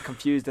little bit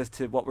confused as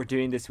to what we're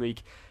doing this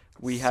week,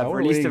 we have So are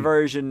released we. a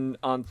version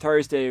on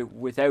Thursday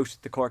without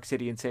the Cork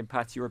City and St.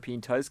 Pat's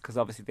European ties, because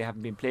obviously they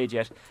haven't been played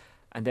yet.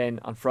 And then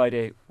on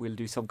Friday we'll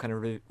do some kind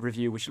of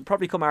review, which will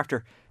probably come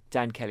after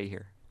Dan Kelly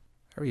here.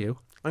 How are you?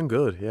 I'm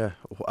good, yeah.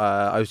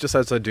 I was just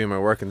outside doing my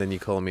work and then you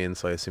called me in,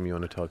 so I assume you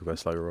want to talk about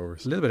Sligo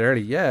Rovers. A little bit early,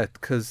 yeah,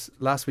 because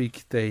last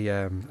week they,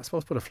 I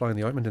suppose, put a fly in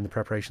the ointment in the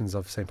preparations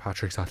of St.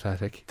 Patrick's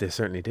Athletic. They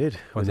certainly did.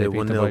 When When they beat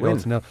won them by 0 a goal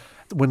win. to nil.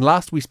 When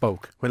last we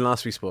spoke, When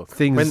last we spoke.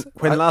 Things-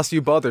 when last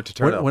you bothered to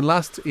turn up. when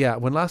last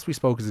we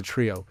spoke as a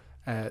trio,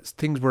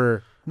 things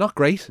were not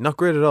great. Not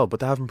great at all, but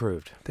they have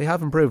improved. They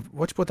have improved.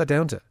 What do you put that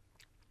down to?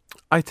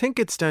 I think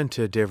it's down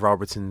to Dave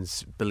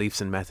Robertson's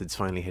beliefs and methods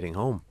finally hitting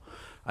home.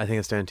 I think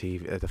it's down to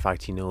the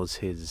fact he knows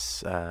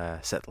his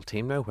settled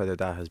team now, whether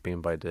that has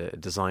been by the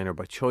design or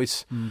by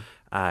choice.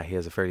 He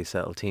has a fairly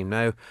settled team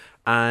now.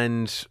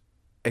 And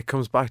it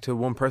comes back to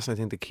one person. I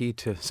think the key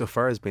to so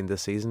far has been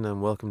this season,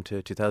 and welcome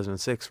to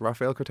 2006,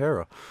 Rafael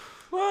Cortero.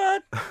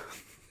 What?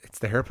 It's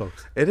the hair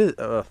plugs. It is,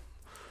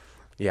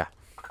 yeah,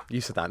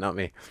 you said that, not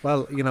me.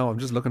 Well, I'm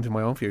just looking to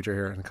my own future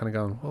here and kind of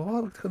going,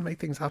 well, what could make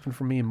things happen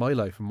for me in my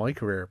life, in my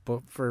career?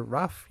 But for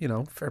Raf,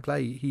 fair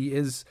play. He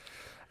is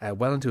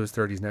well into his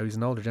 30s now. He's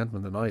an older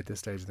gentleman than I at this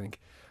stage, I think,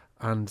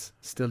 and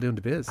still doing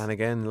the biz. And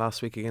again,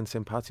 last week against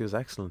St. Pat's, he was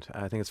excellent.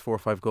 I think it's 4 or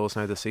 5 goals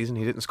now this season.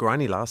 He didn't score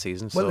any last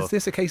season. Well, So is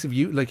this a case of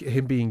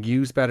him being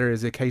used better?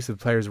 Is it a case of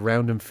players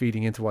around him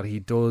feeding into what he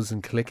does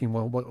and clicking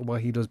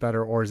what he does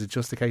better? Or is it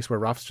just a case where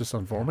Raf's just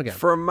on form again?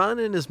 for a man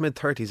in his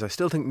mid-30s, I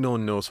still think no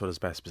one knows what his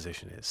best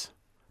position is.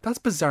 That's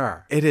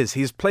bizarre. It is.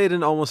 He's played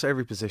in almost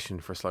every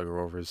position for Sligo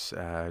Rovers,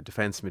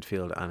 defence,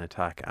 midfield and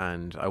attack,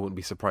 and I wouldn't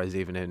be surprised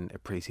even in a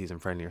pre-season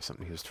friendly or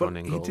something he was throwing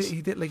in He goals.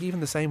 did like even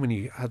the same when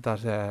you had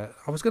that.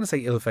 I was going to say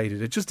ill-fated.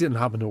 It just didn't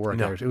happen to work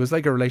No. out. It was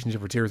like a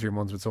relationship for 2 or 3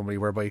 months with somebody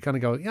whereby you kind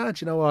of go, yeah,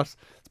 do you know what?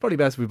 It's probably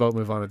best we both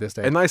move on at this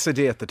stage. A nice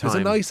idea at the It was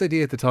time. a nice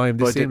idea at the time.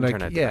 But This it seemed didn't like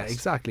turn out the yeah, best.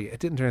 exactly. It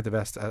didn't turn out the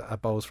best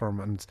at Bowes for him,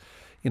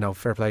 and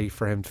fair play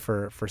for him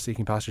for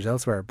seeking pastures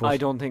elsewhere. But I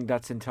don't think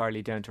that's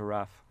entirely down to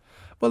Raf.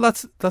 well,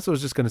 that's what I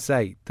was just going to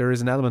say. There is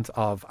an element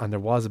of, and there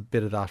was a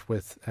bit of that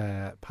with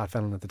Pat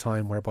Fenlon at the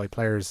time, whereby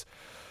players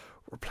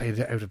were played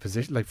out of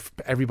position. Like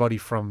everybody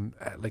from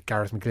like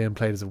Gareth McGlynn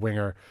played as a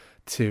winger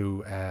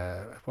to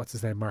what's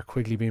his name, Mark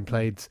Quigley being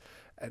played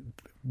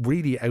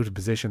really out of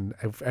position,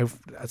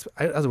 as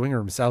a winger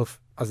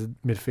himself, as a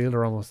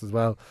midfielder almost as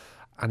well.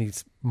 And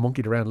he's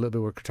monkeyed around a little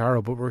bit with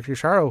Cortaro, but with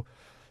Cortaro,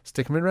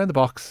 stick him in around the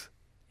box,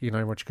 you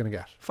know what you're going to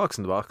get. Fox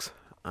in the box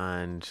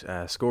and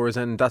scores,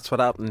 and that's what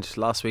happened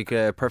last week.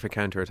 A perfect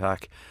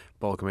counter-attack,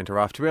 ball came into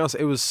Raf. To be honest,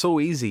 it was so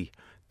easy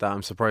that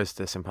I'm surprised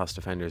the St. Pat's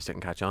defenders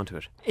didn't catch on to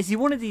it. Is he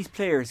one of these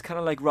players, kind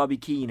of like Robbie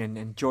Keane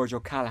and George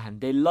O'Callaghan?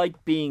 They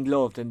like being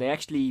loved, and they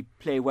actually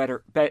play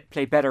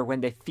better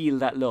when they feel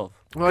that love.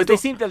 Well, I 'Cause they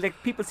don't- seem to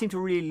people seem to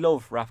really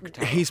love Raf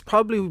Cortaro. He's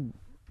probably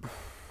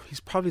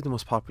the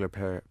most popular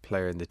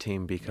player in the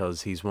team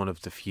because he's one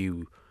of the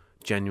few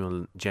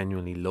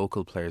genuinely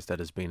local players that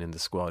has been in the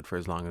squad for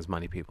as long as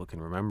many people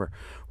can remember.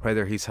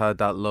 Whether he's had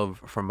that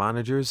love for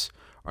managers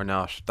or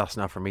not, that's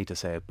not for me to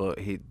say. But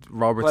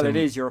Robertson. Well, it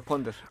is. You're a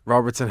pundit.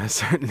 Robertson has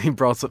certainly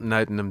brought something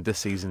out in him this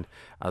season.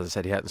 As I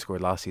said, he hadn't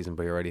scored last season,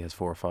 but he already has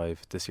 4 or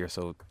 5 this year.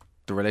 So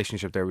the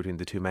relationship there between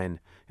the two men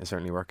is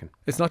certainly working.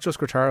 It's not just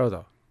Cortaro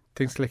though.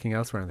 Things clicking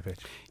elsewhere on the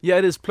pitch. Yeah,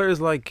 it is. Players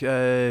like Toby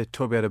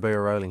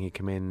Adebayo-Rowling, he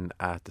came in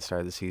at the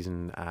start of the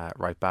season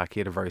right back. He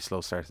had a very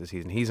slow start to the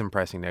season. He's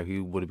impressing now. He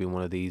would have been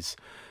one of these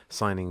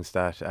signings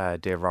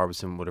that Dave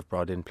Robertson would have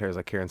brought in. Players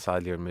like Kieran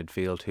Sadlier in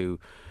midfield who,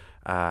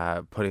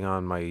 putting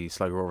on my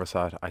Sligo Rovers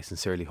hat, I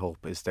sincerely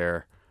hope is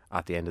there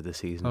at the end of the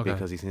season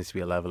because he seems to be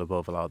a level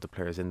above a lot of the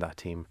players in that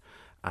team.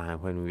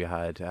 And when we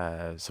had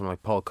someone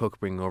like Paul Cook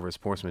bringing over his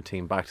Portsmouth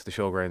team back to the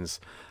showgrounds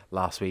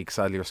last week,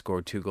 Sadlier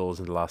scored 2 goals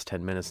in the last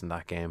 10 minutes in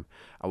that game.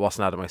 I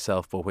wasn't at it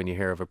myself, but when you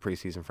hear of a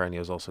pre-season friendly,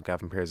 it was also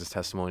Gavin Pearce's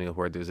testimonial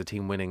where there was a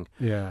team winning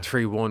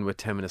 3-1 with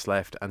 10 minutes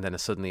left and then it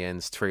suddenly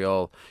ends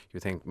 3-all.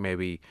 You think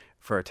maybe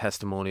for a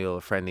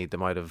testimonial friendly they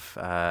might have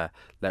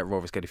let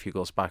Rovers get a few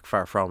goals back.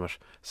 Far from it.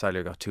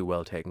 Sadlier got 2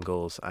 well taken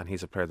goals and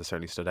he's a player that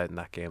certainly stood out in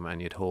that game,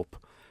 and you'd hope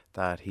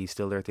that he's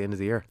still there at the end of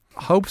the year.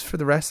 Hopes for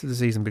the rest of the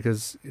season,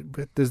 because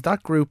there's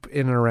that group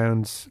in and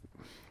around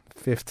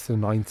 5th to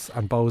 9th,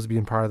 and Bowes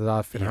being part of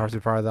that, Finn Harris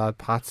being part of that,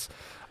 Pats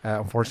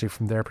unfortunately,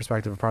 from their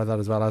perspective, a part of that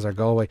as well as our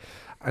Galway.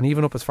 And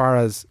even up as far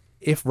as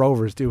if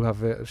Rovers do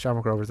have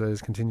Shamrock Rovers that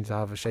is continue to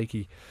have a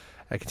shaky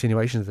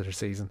continuation of their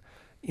season,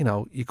 you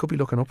know, you could be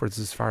looking upwards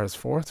as far as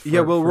fourth. We're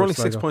only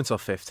Sligo. 6 points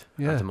off fifth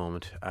Yeah. at the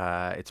moment.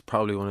 It's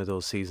probably one of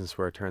those seasons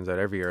where it turns out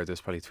every year there's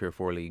probably 3 or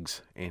 4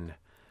 leagues in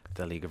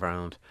the League of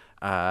Ireland.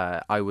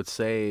 I would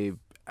say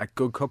a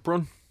good cup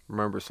run.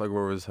 Remember, Sligo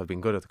Rovers have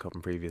been good at the cup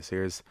in previous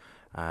years.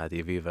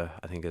 The Aviva,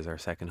 I think, is our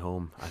second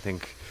home. I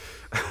think.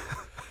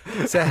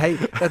 So, I hate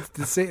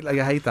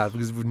I hate that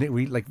because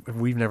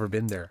we've never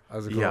been there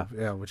as a club.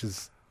 Yeah, which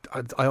is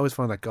I always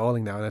find that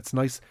galling now, and it's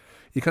nice.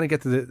 You kind of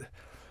get to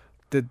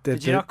the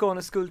Did you not go on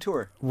a school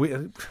tour?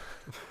 to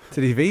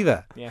the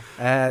Aviva? Yeah.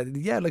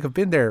 Yeah, like I've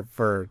been there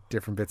for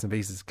different bits and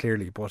pieces,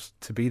 clearly, but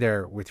to be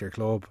there with your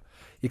club,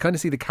 you kind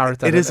of see the carrot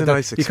that It is a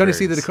nice You kind of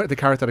see experience. the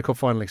carrot that a cup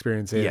final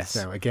experience is Yes.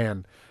 now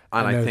again.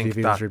 And now I the think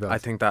Aviva's that rebuilt. I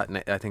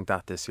think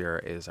that this year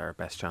is our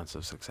best chance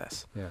of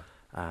success. Yeah.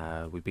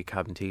 We beat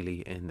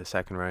Cabinteely in the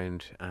second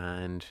round,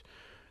 and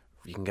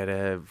you can get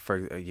a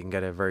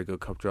very good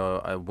cup draw.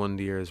 One of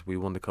the years we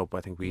won the cup,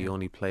 I think we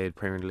only played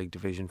Premier League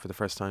division for the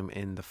first time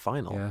in the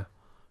final. Yeah.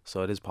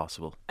 So it is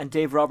possible. And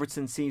Dave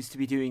Robertson seems to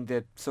be doing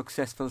the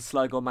successful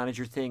Sligo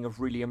manager thing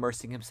of really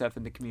immersing himself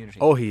in the community.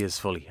 Oh, he is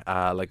fully.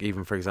 Like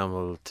even for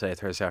example, today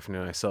Thursday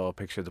afternoon, I saw a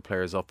picture of the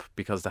players up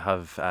because they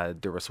have.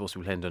 They were supposed to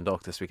be playing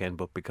Dundalk this weekend,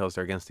 but because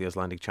they're against the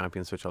Icelandic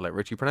champions, which I'll let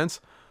Richie pronounce,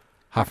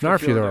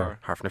 Hafnarfjordur.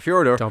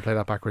 Hafnarfjordur. Don't play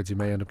that backwards. You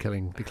may end up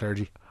killing the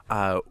clergy.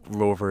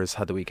 Rovers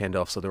had the weekend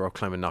off, so they were up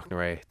climbing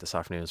Knocknarea this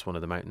afternoon. It's one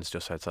of the mountains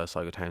just outside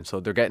Sligo town. So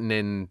they're getting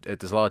in.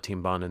 There's a lot of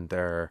team bonding.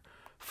 They're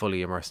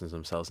fully immersing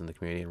themselves in the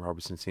community, and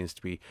Robertson seems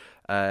to be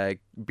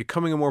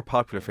becoming a more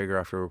popular figure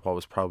after what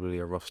was probably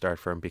a rough start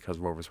for him because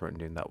Rovers weren't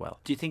doing that well.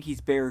 Do you think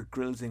he's Bear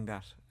Grylsing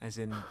that? As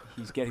in,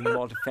 he's getting them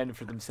all to fend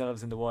for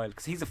themselves in the wild?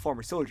 Because he's a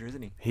former soldier,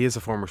 isn't he? He is a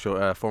former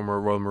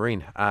Royal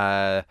Marine.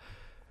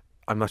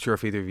 I'm not sure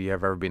if either of you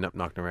have ever been up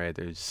Knocknarea.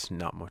 There's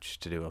not much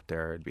to do up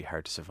there. It'd be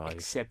hard to survive.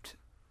 Except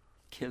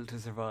kill to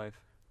survive.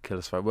 Kill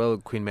to survive. Well,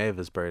 Queen Maeve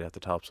is buried at the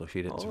top, so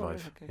she didn't Oh,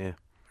 survive. right, okay. Yeah.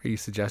 Are you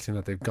suggesting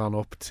that they've gone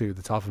up to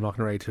the top of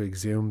Knocknarea to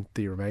exhume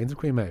the remains of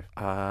Queen Maeve?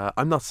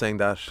 I'm not saying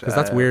that. Because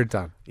that's weird,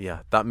 Dan.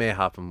 Yeah, that may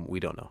happen. We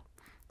don't know.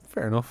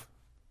 Fair enough.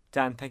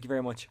 Dan, thank you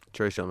very much.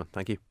 Cheers, gentlemen.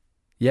 Thank you.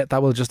 Yeah,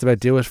 that will just about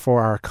do it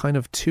for our kind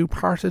of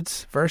two-parted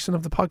version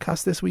of the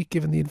podcast this week,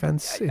 given the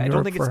events in I Europe.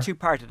 don't think it's for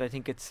two-parted. I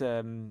think it's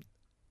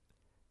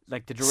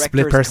like the director's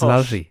split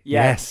personality. cut.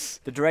 Yeah, Yes.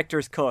 the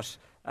director's cut.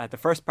 The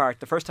first part,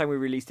 the first time we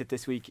released it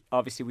this week,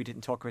 obviously we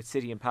didn't talk about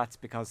City and Pats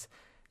because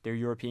their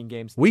European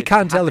games. We didn't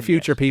can't tell the happen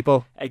future, yet.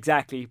 people.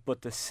 Exactly,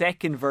 but the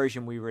second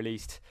version we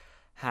released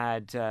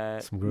had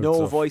Some good no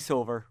stuff.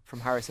 voiceover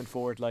from Harrison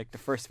Ford like the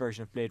first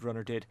version of Blade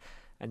Runner did.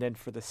 And then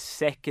for the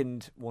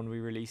second one we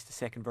released, the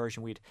second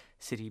version, we'd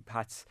City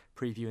Pats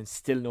preview and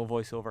still no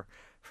voiceover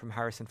from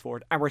Harrison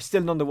Ford. And we're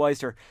still none the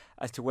wiser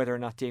as to whether or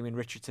not Damien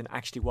Richardson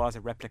actually was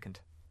a replicant.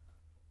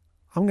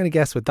 I'm going to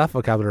guess with that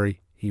vocabulary,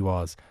 he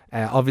was.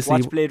 Obviously,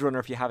 Watch Blade Runner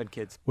if you haven't,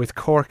 kids. with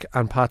Cork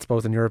and Pats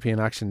both in European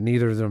action,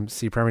 neither of them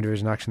see Premier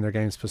Division action. Their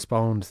games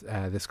postponed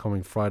this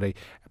coming Friday,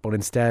 but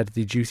instead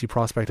the juicy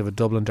prospect of a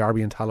Dublin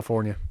derby in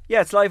California.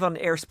 Yeah, it's live on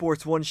Air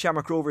Sports 1.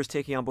 Shamrock Rovers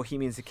taking on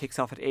Bohemians. It kicks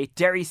off at 8.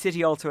 Derry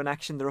City also in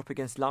action. They're up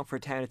against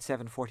Longford Town at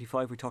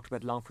 7:45. We talked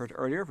about Longford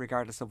earlier,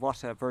 regardless of what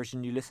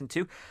version you listen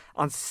to.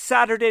 On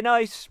Saturday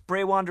night,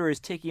 Bray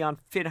Wanderers taking on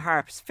Finn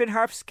Harps. Finn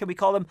Harps, can we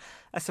call them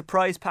a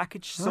surprise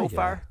package so Oh, yeah.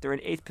 far? They're in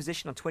 8th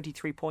position on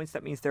 23 points.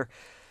 That means they're,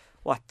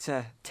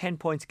 10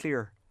 points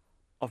clear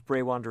of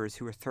Bray Wanderers,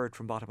 who are third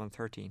from bottom on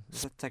 13.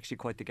 That's actually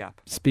quite the gap.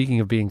 Speaking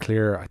of being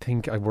clear, I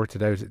think I worked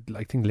it out.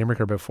 I think Limerick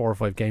are about 4 or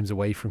 5 games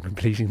away from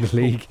completing the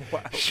league.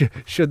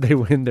 Should they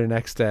win their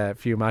next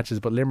few matches.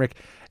 But Limerick,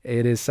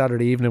 it is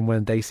Saturday evening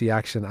when they see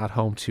action at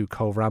home to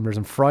Cove Ramblers,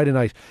 and Friday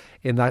night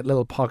in that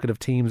little pocket of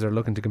teams are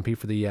looking to compete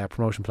for the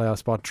promotion playoff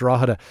spot.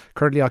 Drogheda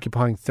currently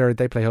occupying third.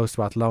 They play host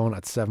to Athlone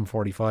at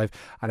 7:45,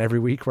 and every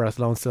week where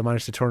Athlone still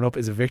manage to turn up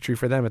is a victory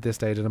for them at this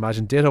stage. And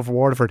imagine ditto for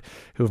Waterford,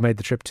 who have made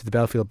the trip to the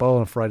Belfield Bowl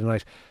on Friday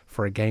night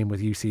for a game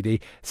with UCD.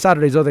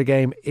 Saturday's other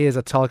game is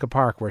at Talca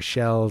Park, where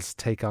Shells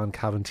take on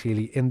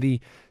Cabinteely in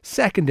the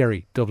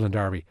secondary Dublin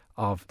derby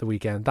of the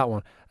weekend. That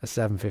one a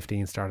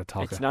 7:15 start at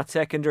Talca. It's not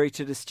secondary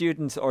to the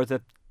students or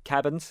the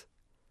cabins.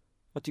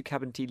 What do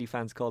Cabinteely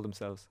fans call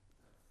themselves?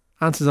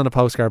 Answers on a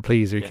postcard,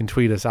 please, or you Yeah. can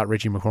tweet us at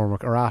Richie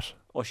McCormick or at.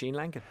 Oisin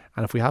Lankin.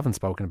 And if we haven't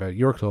spoken about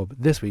your club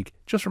this week,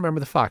 just remember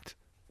the fact,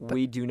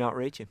 We do not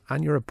rate you.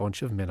 and you're a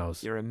bunch of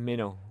minnows. You're a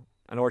minnow.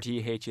 And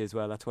RTE hate you as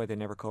well. That's why they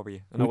never cover you.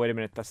 Oh, no, wait a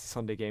minute. That's the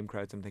Sunday game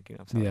crowds I'm thinking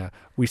of. Sorry. Yeah,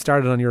 we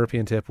started on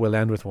European tip. We'll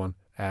end with one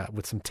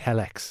with some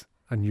Telex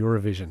and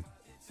Eurovision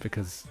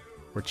because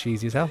we're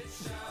cheesy as hell.